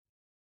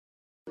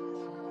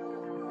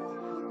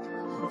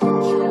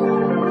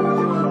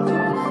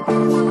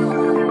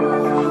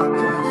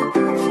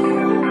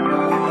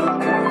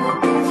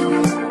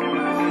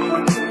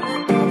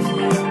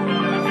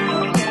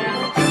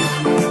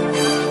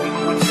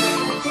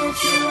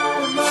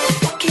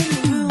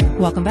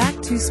Welcome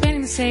back to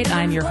Spanning the State.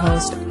 I'm your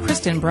host,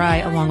 Kristen Bry,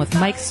 along with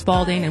Mike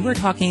Spalding, and we're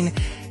talking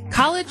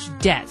college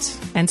debt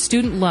and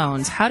student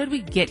loans. How did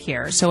we get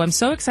here? So I'm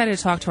so excited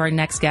to talk to our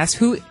next guest,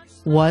 who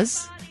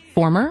was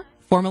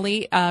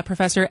formerly a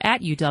professor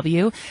at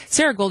UW.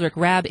 Sara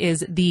Goldrickrab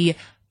is the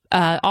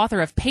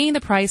author of Paying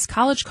the Price,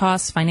 College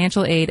Costs,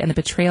 Financial Aid, and the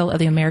Betrayal of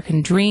the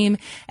American Dream.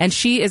 And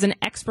she is an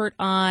expert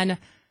on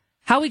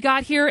how we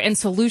got here and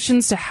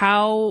solutions to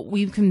how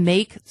we can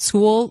make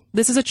school.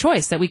 This is a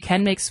choice that we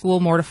can make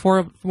school more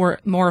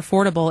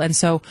affordable. And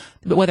so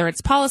whether it's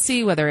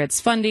policy, whether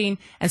it's funding.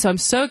 And so I'm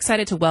so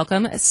excited to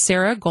welcome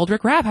Sara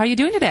Goldrickrab. How are you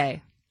doing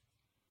today?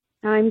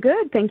 I'm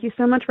good. Thank you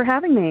so much for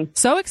having me.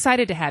 So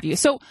excited to have you.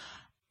 So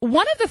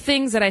one of the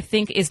things that I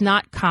think is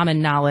not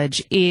common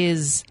knowledge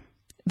is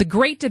the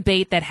great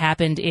debate that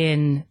happened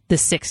in the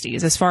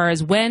 60s, as far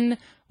as when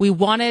we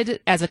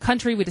wanted, as a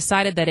country, we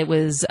decided that it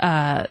was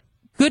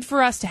good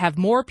for us to have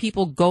more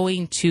people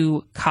going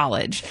to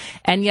college.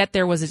 And yet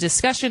there was a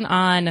discussion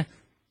on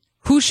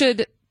who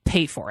should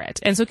pay for it.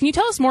 And so can you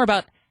tell us more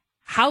about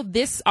how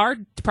our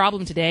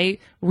problem today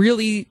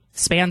really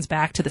spans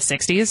back to the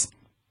 60s?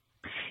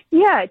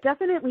 Yeah, it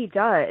definitely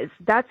does.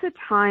 That's a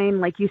time,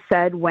 like you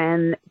said,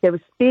 when there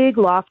was big,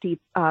 lofty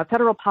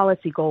federal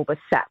policy goal was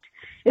set.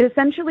 It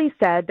essentially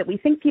said that we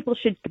think people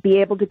should be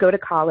able to go to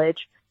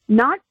college,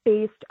 not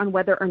based on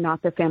whether or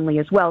not their family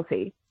is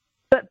wealthy,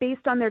 but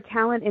based on their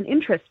talent and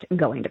interest in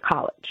going to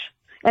college.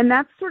 And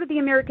that's sort of the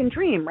American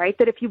dream, right?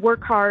 That if you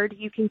work hard,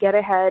 you can get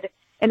ahead.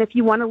 And if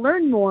you want to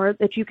learn more,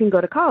 that you can go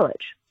to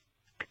college.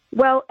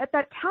 Well, at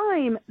that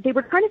time, they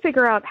were trying to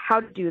figure out how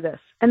to do this.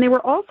 And they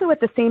were also at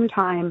the same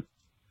time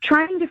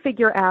trying to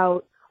figure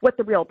out what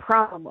the real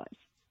problem was.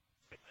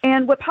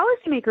 And what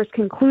policymakers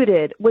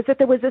concluded was that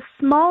there was a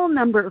small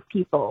number of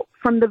people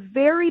from the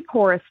very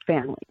poorest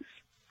families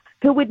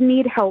who would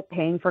need help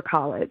paying for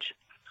college,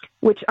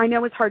 which I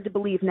know is hard to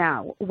believe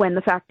now, when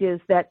the fact is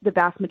that the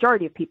vast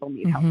majority of people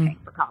need help paying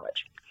for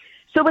college.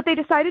 So what they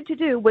decided to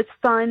do was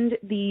fund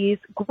these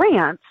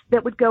grants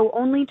that would go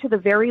only to the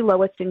very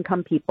lowest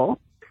income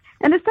people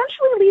and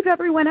essentially leave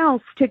everyone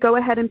else to go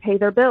ahead and pay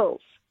their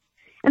bills.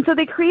 And so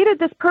they created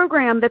this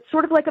program that's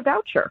sort of like a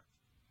voucher.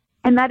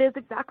 And that is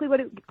exactly what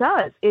it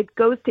does. It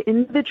goes to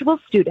individual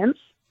students,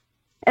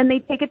 and they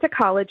take it to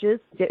colleges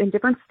in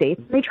different states,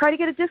 and they try to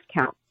get a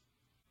discount.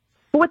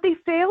 But what they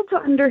failed to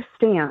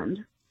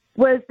understand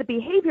was the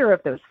behavior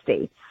of those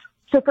states.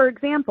 So, for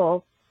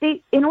example,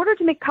 in order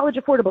to make college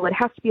affordable, it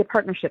has to be a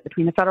partnership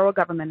between the federal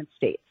government and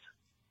states.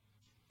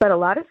 But a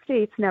lot of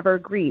states never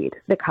agreed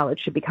that college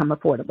should become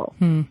affordable.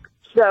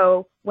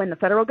 So when the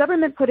federal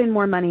government put in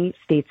more money,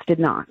 states did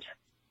not.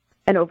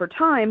 And over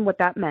time, what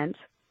that meant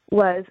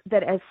was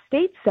that as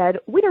states said,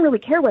 we don't really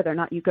care whether or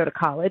not you go to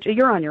college, or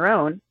you're on your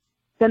own,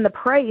 then the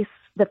price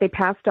that they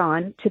passed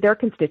on to their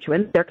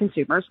constituents, their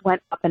consumers,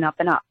 went up and up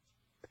and up.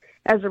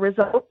 As a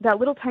result, that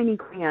little tiny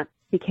grant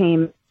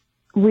became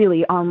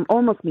really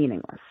almost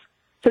meaningless.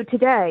 So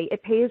today,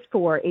 it pays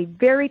for a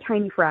very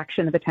tiny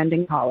fraction of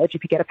attending college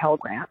if you get a Pell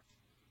Grant.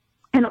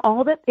 And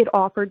all that it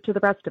offered to the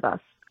rest of us,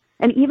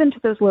 and even to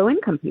those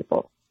low-income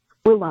people,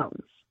 were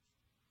loans.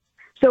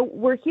 So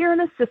we're here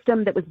in a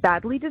system that was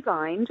badly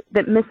designed,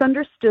 that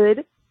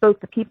misunderstood both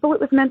the people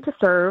it was meant to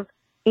serve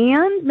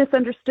and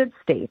misunderstood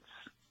states.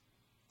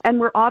 And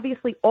we're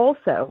obviously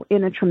also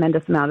in a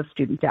tremendous amount of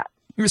student debt.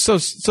 So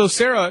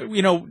Sara,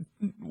 you know,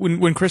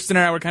 when Kristen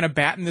and I were kind of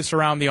batting this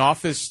around the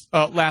office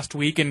last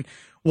week and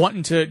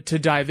wanting to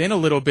dive in a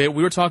little bit,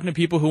 we were talking to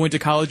people who went to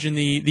college in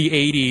the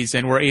 80s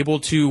and were able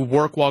to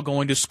work while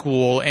going to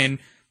school and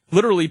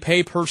literally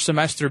pay per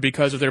semester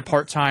because of their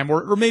part-time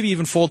or maybe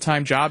even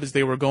full-time job as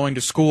they were going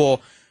to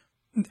school.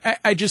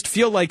 I just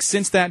feel like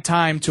since that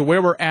time to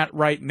where we're at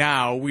right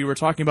now, we were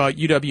talking about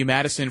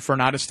UW-Madison for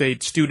an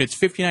out-of-state student, it's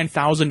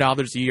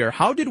 $59,000 a year.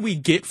 How did we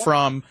get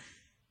from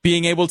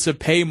being able to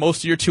pay most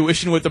of your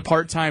tuition with a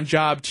part-time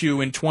job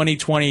to in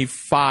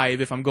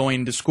 2025, if I'm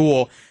going to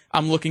school,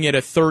 I'm looking at a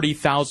 $30,000,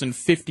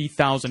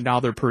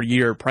 $50,000 per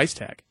year price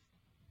tag?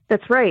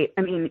 That's right.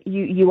 I mean,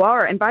 you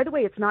are. And by the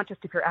way, it's not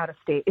just if you're out of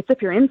state. It's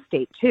if you're in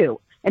state, too.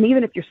 And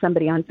even if you're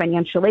somebody on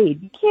financial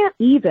aid, you can't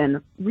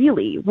even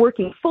really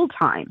working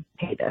full-time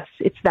pay this.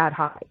 It's that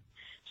high.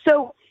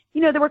 So,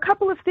 you know, there were a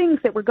couple of things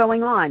that were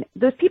going on.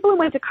 Those people who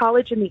went to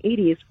college in the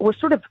 80s were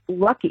sort of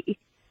lucky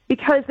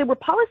because there were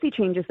policy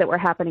changes that were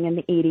happening in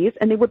the 80s,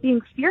 and they were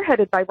being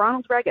spearheaded by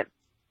Ronald Reagan.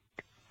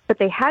 But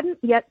they hadn't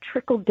yet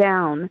trickled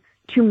down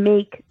to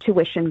make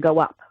tuition go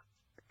up.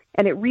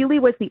 And it really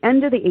was the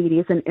end of the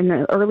 80s and in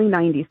the early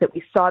 90s that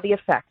we saw the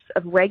effects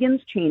of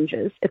Reagan's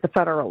changes at the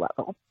federal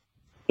level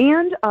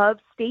and of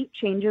state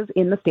changes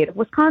in the state of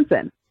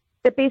Wisconsin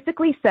that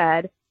basically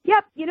said,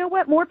 yep, you know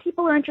what, more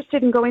people are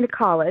interested in going to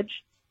college,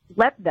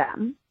 let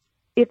them,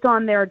 it's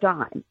on their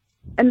dime.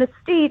 And the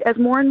state, as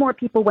more and more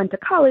people went to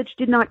college,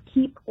 did not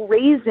keep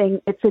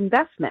raising its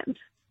investment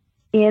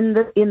in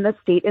the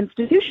state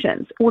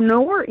institutions,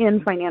 nor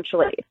in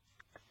financial aid.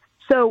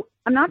 So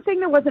I'm not saying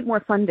there wasn't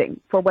more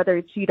funding for whether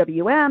it's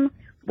UWM,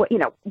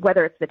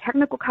 whether it's the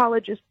technical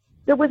colleges.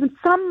 There wasn't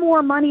some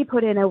more money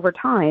put in over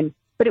time,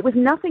 but it was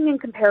nothing in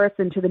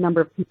comparison to the number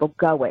of people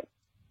going.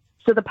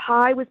 So the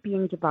pie was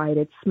being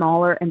divided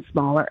smaller and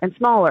smaller and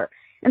smaller.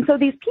 And so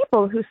these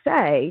people who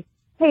say,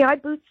 hey, I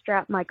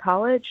bootstrapped my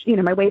college,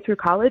 my way through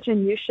college,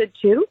 and you should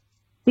too.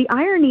 The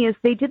irony is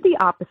they did the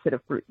opposite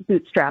of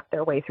bootstrap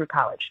their way through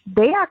college.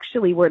 They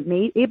actually were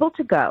able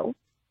to go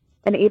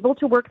and able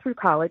to work through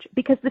college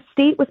because the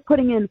state was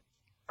putting in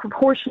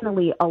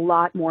proportionally a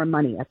lot more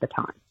money at the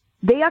time.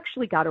 They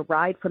actually got a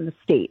ride from the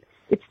state.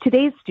 It's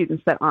today's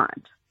students that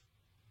aren't.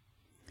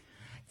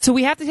 So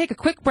we have to take a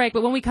quick break,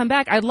 but when we come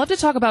back, I'd love to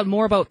talk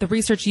more about the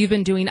research you've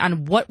been doing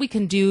on what we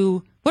can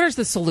do. What are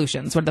the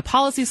solutions? What are the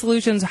policy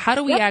solutions? How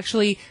do we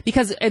actually,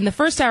 because in the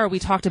first hour we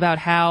talked about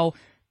how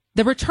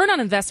the return on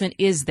investment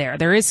is there.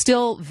 There is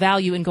still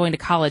value in going to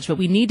college, but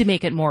we need to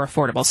make it more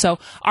affordable. So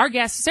our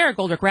guest, Sara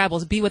Goldrickrab,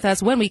 will be with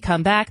us when we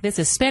come back. This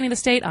is Spanning the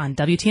State on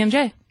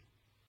WTMJ.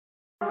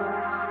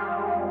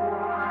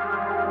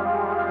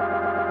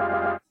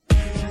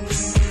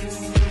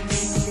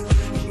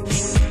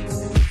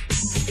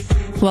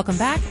 Welcome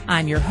back.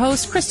 I'm your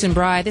host, Kristen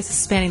Bry. This is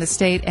Spanning the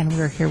State, and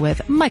we're here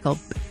with Michael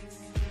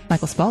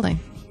Spalding.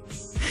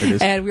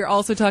 And we're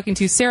also talking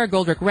to Sara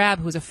Goldrickrab,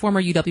 who's a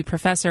former UW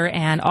professor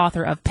and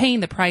author of Paying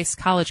the Price,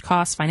 College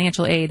Costs,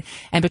 Financial Aid,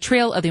 and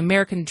Betrayal of the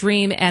American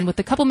Dream. And with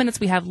the couple minutes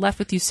we have left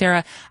with you,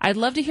 Sara, I'd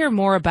love to hear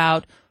more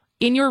about,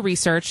 in your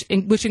research,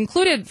 which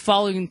included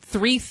following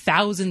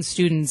 3,000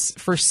 students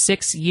for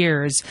 6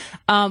 years,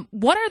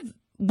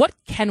 what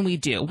can we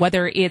do,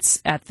 whether it's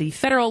at the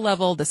federal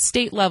level, the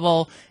state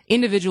level,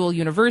 individual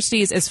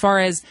universities, as far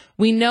as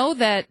we know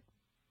that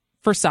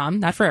for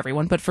some, not for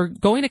everyone, but for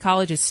going to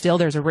college is still,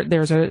 there's a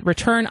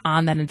return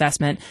on that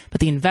investment,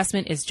 but the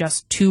investment is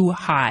just too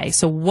high.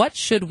 So what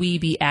should we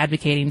be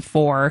advocating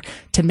for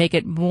to make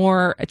it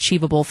more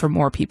achievable for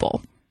more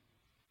people?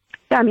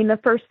 Yeah, the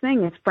first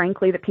thing is,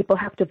 frankly, that people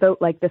have to vote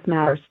like this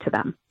matters to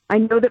them. I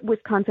know that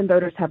Wisconsin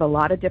voters have a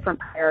lot of different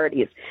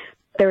priorities.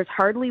 There's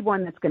hardly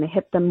one that's going to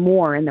hit them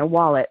more in their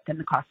wallet than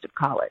the cost of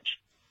college.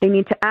 They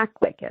need to act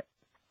like it.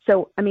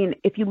 So,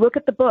 if you look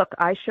at the book,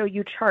 I show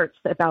you charts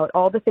about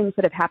all the things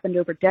that have happened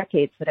over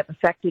decades that have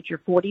affected your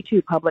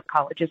 42 public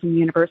colleges and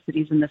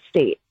universities in the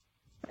state.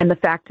 And the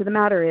fact of the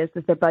matter is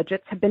that their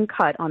budgets have been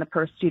cut on a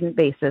per-student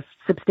basis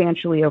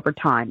substantially over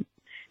time.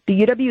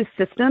 The UW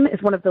system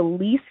is one of the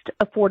least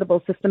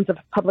affordable systems of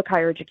public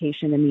higher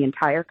education in the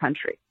entire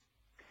country.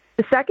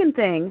 The second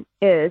thing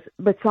is,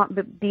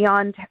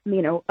 beyond,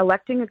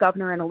 electing a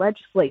governor and a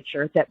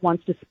legislature that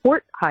wants to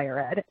support higher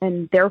ed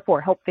and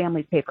therefore help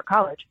families pay for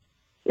college,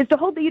 is to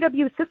hold the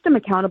UW system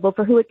accountable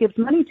for who it gives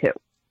money to.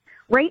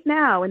 Right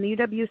now, in the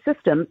UW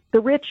system, the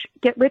rich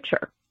get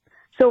richer.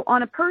 So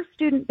on a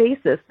per-student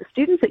basis, the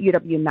students at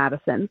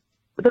UW-Madison,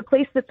 the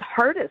place that's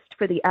hardest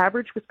for the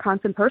average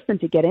Wisconsin person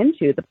to get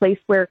into, the place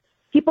where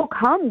people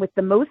come with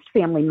the most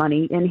family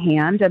money in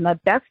hand and the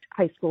best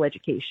high school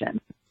education,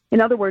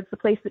 in other words, the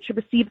place that should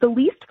receive the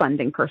least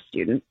funding per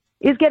student,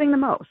 is getting the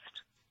most.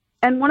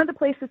 And one of the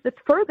places that's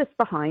furthest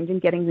behind in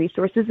getting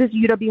resources is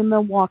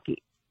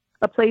UW-Milwaukee,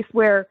 a place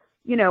where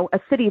a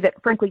city that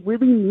frankly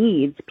really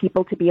needs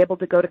people to be able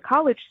to go to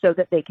college so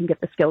that they can get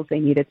the skills they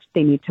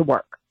need to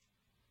work.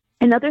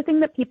 Another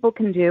thing that people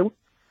can do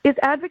is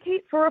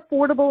advocate for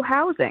affordable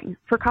housing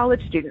for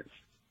college students.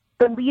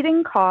 The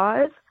leading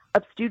cause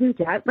of student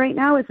debt right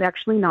now is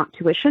actually not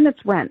tuition,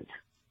 it's rent.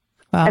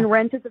 Wow. And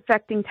rent is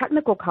affecting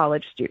technical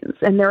college students,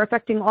 and they're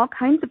affecting all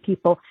kinds of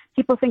people.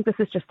 People think this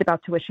is just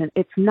about tuition.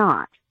 It's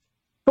not.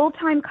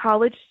 Full-time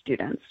college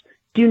students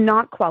do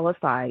not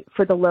qualify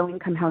for the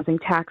low-income housing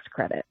tax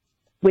credit,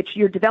 which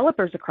your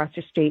developers across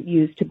your state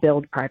use to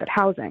build private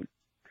housing.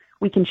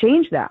 We can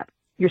change that.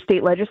 Your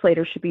state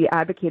legislators should be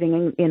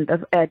advocating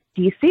at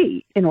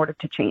D.C. in order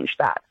to change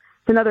that.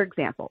 It's another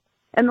example.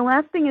 And the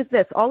last thing is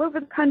this. All over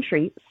the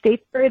country,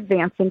 states are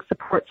advancing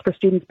supports for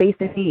students'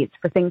 basic needs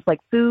for things like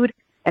food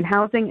and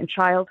housing and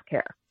child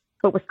care.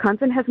 But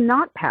Wisconsin has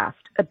not passed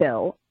a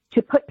bill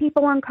to put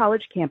people on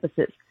college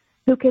campuses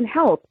who can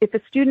help if a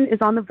student is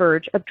on the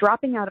verge of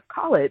dropping out of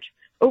college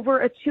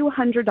over a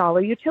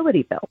 $200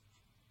 utility bill.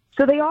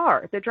 So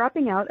they're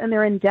dropping out and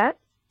they're in debt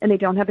and they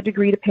don't have a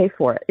degree to pay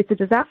for it. It's a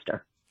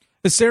disaster.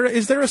 Sara,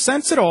 is there a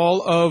sense at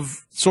all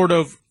of sort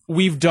of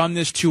we've done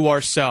this to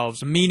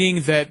ourselves,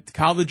 meaning that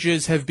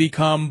colleges have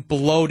become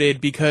bloated?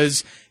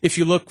 Because if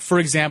you look, for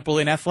example,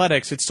 in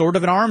athletics, it's sort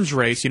of an arms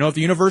race. If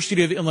the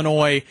University of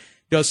Illinois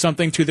does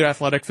something to their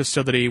athletic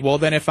facility, well,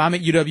 then if I'm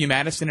at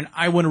UW-Madison and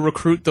I want to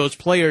recruit those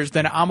players,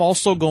 then I'm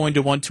also going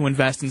to want to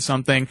invest in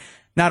something,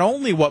 not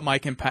only what my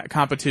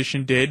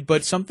competition did,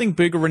 but something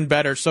bigger and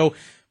better. So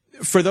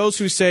for those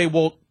who say,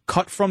 well,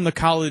 cut from the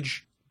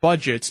college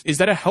budgets, is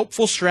that a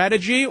helpful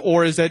strategy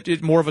or is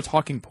that more of a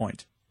talking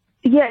point?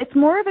 Yeah, it's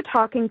more of a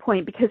talking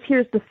point because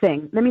here's the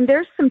thing.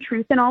 There's some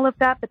truth in all of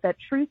that, but that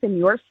truth in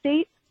your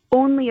state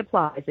only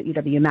applies at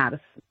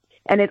UW-Madison,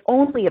 and it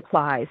only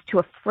applies to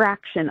a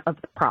fraction of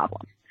the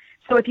problem.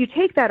 So if you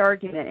take that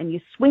argument and you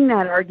swing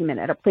that argument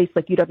at a place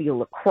like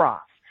UW-La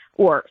Crosse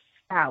or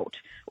Stout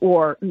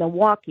or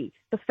Milwaukee,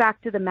 the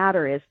fact of the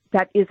matter is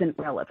that isn't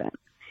relevant.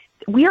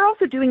 we are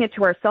also doing it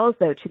to ourselves,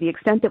 though, to the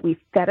extent that we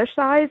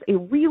fetishize a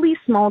really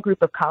small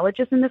group of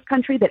colleges in this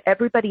country that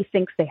everybody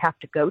thinks they have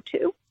to go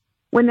to,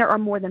 when there are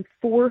more than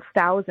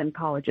 4,000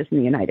 colleges in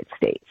the United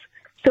States.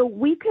 So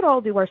we could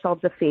all do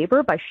ourselves a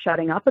favor by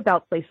shutting up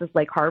about places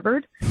like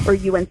Harvard or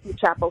UNC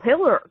Chapel Hill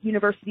or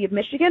University of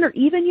Michigan or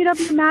even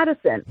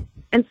UW-Madison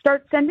and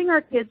start sending our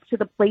kids to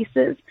the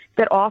places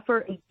that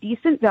offer a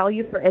decent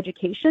value for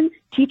education,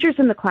 teachers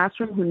in the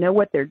classroom who know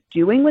what they're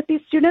doing with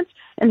these students,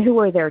 and who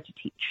are there to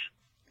teach.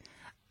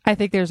 I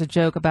think there's a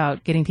joke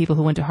about getting people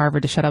who went to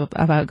Harvard to shut up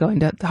about going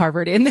to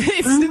Harvard, and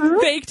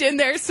it's baked in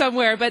there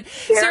somewhere. But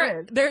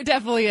Sarah, there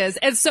definitely is,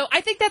 and so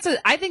I think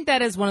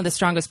that is one of the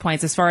strongest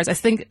points as far as I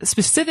think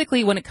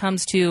specifically when it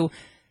comes to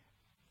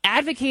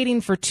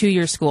advocating for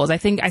two-year schools. I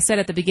think I said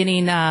at the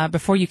beginning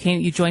before you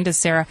joined us,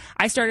 Sarah.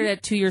 I started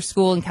at two-year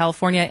school in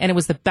California, and it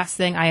was the best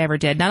thing I ever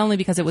did. Not only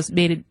because it was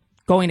made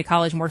going to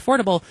college more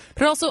affordable,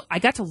 but also I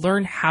got to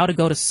learn how to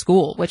go to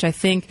school, which I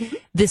think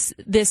this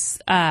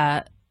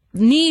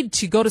need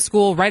to go to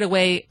school right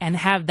away and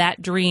have that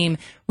dream,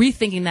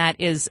 rethinking that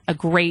is a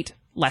great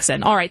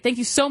lesson. All right. Thank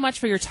you so much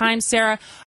for your time, Sarah.